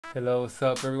Hello, what's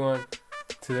up everyone?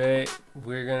 Today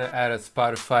we're gonna add a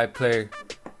Spotify player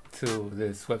to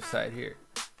this website here.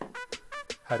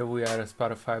 How do we add a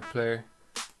Spotify player?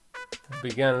 I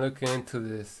began looking into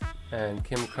this and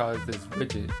came across this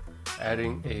widget,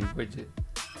 adding a widget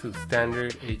to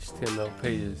standard HTML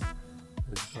pages.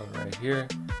 This one right here,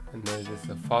 and there's just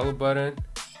a follow button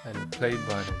and a play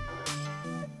button.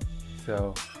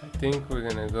 So I think we're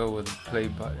gonna go with the play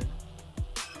button.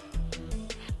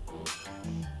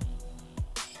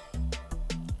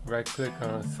 Right click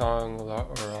on a song or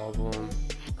album,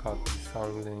 copy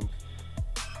song link.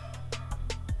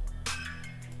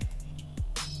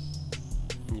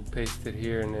 And you paste it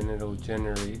here and then it'll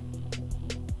generate.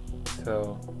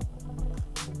 So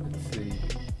let's see.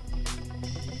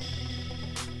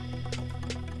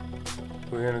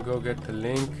 We're gonna go get the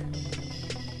link.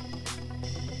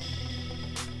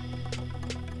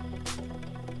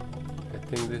 I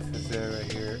think this is it right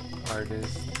here,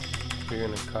 artist. We're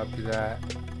gonna copy that.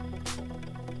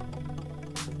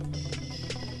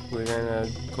 We're gonna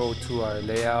go to our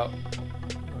layout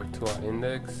or to our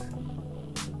index.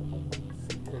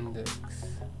 Index,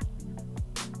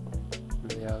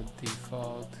 layout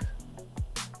default.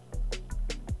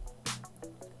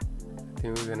 I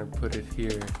think we're gonna put it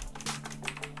here.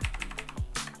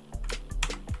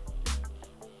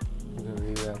 We're gonna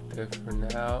leave that there for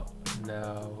now.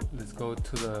 Now let's go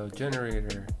to the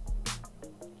generator.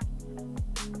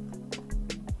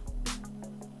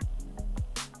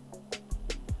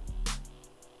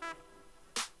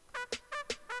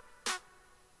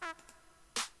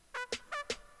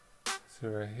 So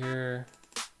right here,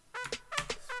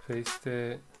 just paste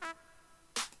it,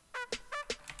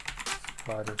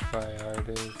 Spotify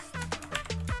artist.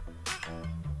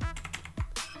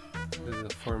 This is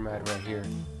the format right here.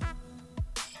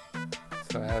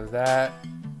 So I have that,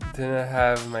 then I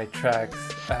have my tracks.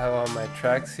 I have all my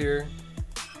tracks here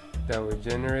that were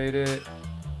generated.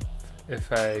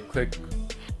 If I click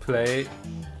play,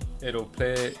 it'll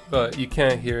play it, but you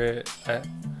can't hear it.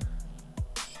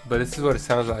 But this is what it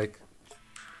sounds like.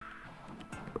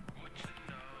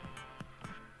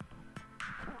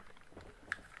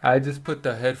 I just put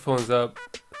the headphones up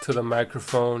to the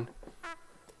microphone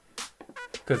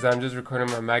because I'm just recording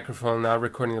my microphone, not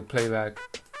recording the playback.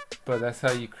 But that's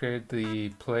how you create the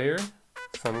player.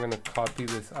 So I'm gonna copy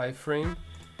this iframe.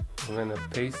 I'm gonna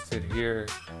paste it here.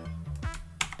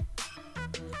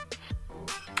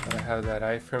 I have that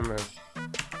iframe, I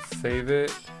save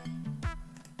it.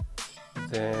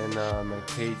 Then my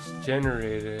page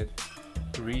generated,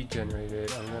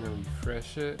 regenerated. I'm gonna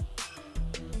refresh it.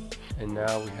 And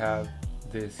now we have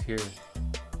this here.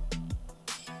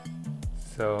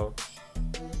 So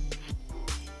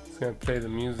it's gonna play the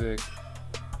music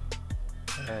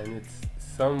and it's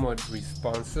somewhat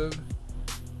responsive.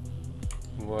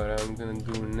 What I'm gonna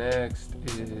do next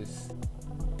is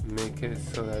make it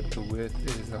so that the width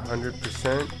is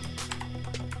 100%,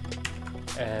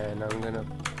 and I'm gonna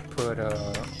put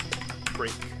a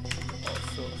break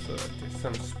also so that there's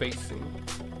some spacing.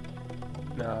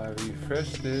 Now I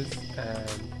refresh this and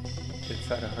it's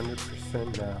at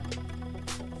 100% now.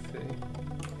 See?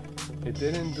 It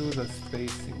didn't do the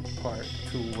spacing part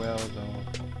too well though.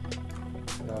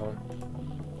 So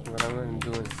what I'm going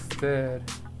to do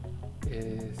instead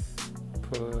is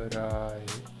put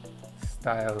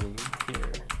styling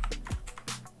here.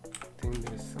 I think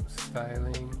there's some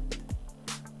styling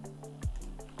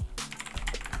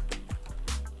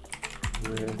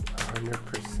with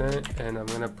 100%, and I'm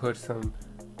gonna put some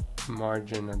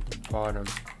margin at the bottom.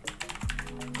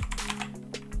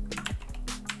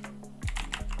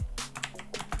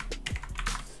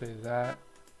 Save that,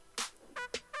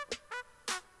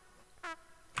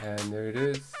 and there it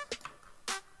is.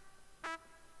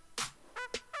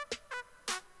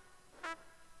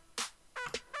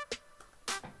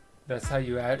 That's how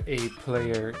you add a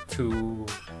player to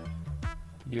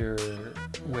your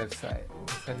website.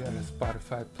 That's how you add a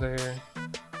Spotify player.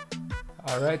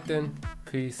 Alright then,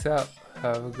 peace out.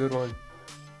 Have a good one.